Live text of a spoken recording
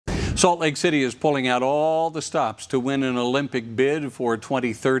Salt Lake City is pulling out all the stops to win an Olympic bid for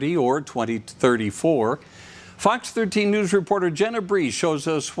 2030 or 2034. Fox 13 News reporter Jenna Bree shows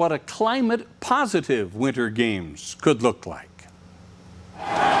us what a climate-positive Winter Games could look like.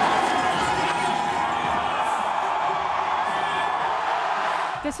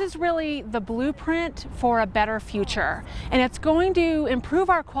 This is really the blueprint for a better future, and it's going to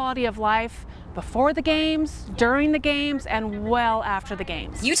improve our quality of life before the games, during the games, and well after the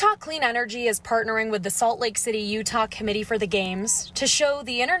games. Utah Clean Energy is partnering with the Salt Lake City, Utah Committee for the Games to show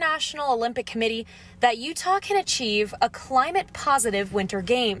the International Olympic Committee that Utah can achieve a climate-positive Winter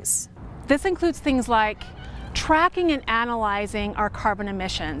Games. This includes things like tracking and analyzing our carbon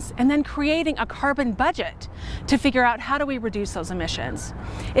emissions, and then creating a carbon budget to figure out how do we reduce those emissions.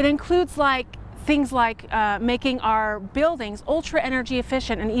 It includes things like making our buildings ultra energy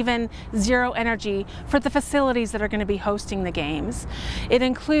efficient and even zero energy for the facilities that are going to be hosting the games. It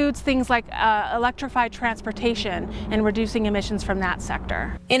includes things like electrified transportation and reducing emissions from that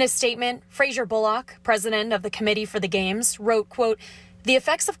sector. In a statement, Fraser Bullock, president of the Committee for the Games, wrote, quote, "The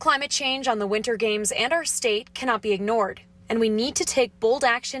effects of climate change on the Winter Games and our state cannot be ignored, and we need to take bold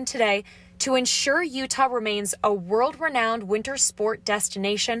action today to ensure Utah remains a world-renowned winter sport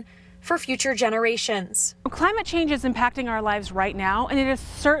destination for future generations." Climate change is impacting our lives right now, and it is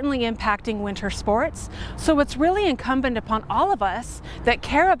certainly impacting winter sports. So it's really incumbent upon all of us that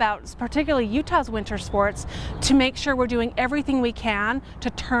care about particularly Utah's winter sports to make sure we're doing everything we can to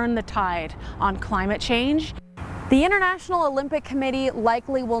turn the tide on climate change. The International Olympic Committee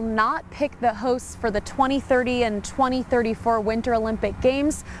likely will not pick the hosts for the 2030 and 2034 Winter Olympic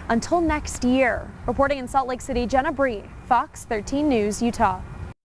Games until next year. Reporting in Salt Lake City, Jenna Bree, Fox 13 News, Utah.